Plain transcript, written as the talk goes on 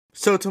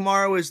So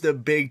tomorrow is the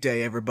big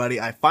day, everybody.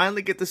 I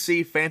finally get to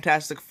see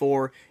Fantastic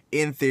Four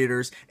in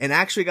theaters. And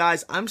actually,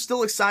 guys, I'm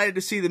still excited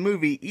to see the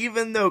movie,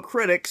 even though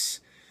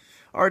critics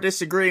are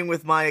disagreeing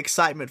with my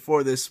excitement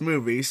for this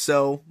movie.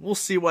 So we'll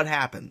see what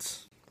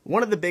happens.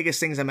 One of the biggest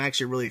things I'm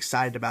actually really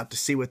excited about to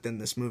see within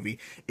this movie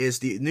is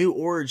the new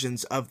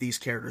origins of these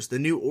characters, the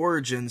new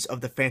origins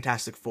of the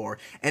Fantastic Four,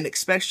 and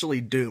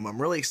especially Doom.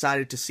 I'm really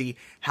excited to see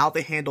how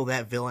they handle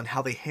that villain,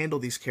 how they handle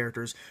these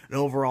characters, and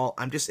overall,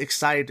 I'm just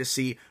excited to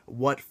see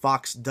what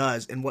Fox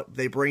does and what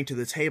they bring to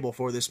the table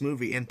for this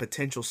movie and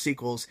potential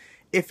sequels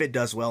if it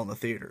does well in the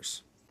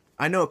theaters.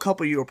 I know a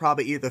couple of you are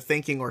probably either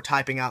thinking or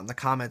typing out in the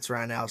comments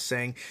right now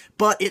saying,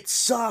 but it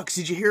sucks.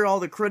 Did you hear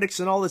all the critics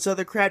and all this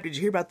other crap? Did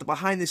you hear about the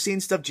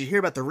behind-the-scenes stuff? Did you hear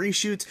about the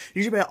reshoots? Did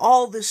you hear about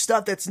all this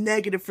stuff that's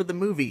negative for the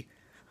movie?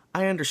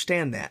 I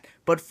understand that.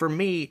 But for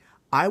me,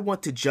 I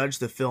want to judge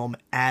the film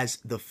as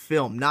the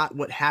film, not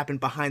what happened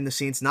behind the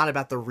scenes, not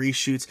about the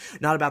reshoots,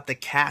 not about the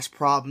cast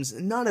problems,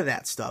 none of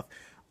that stuff.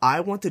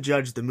 I want to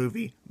judge the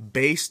movie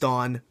based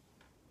on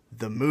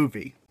the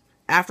movie.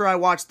 After I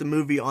watch the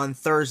movie on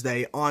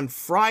Thursday, on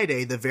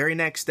Friday, the very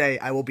next day,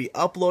 I will be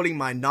uploading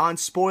my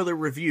non-spoiler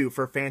review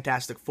for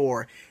Fantastic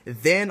Four.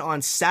 Then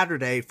on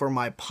Saturday, for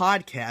my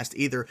podcast,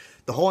 either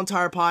the whole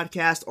entire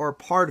podcast or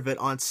part of it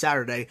on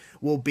Saturday,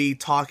 will be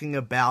talking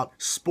about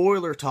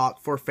spoiler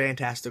talk for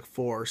Fantastic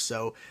Four.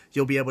 So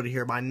you'll be able to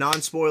hear my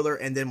non-spoiler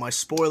and then my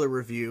spoiler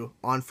review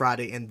on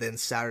Friday and then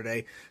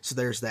Saturday. So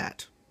there's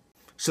that.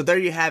 So there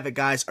you have it,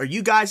 guys. Are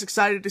you guys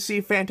excited to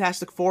see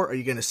Fantastic Four? Are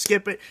you going to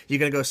skip it? You're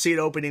going to go see it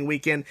opening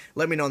weekend?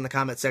 Let me know in the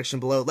comment section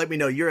below. Let me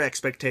know your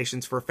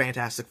expectations for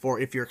Fantastic Four.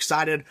 If you're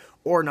excited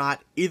or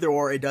not, either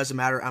or, it doesn't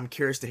matter. I'm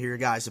curious to hear your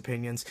guys'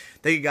 opinions.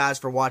 Thank you guys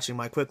for watching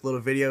my quick little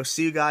video.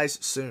 See you guys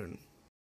soon.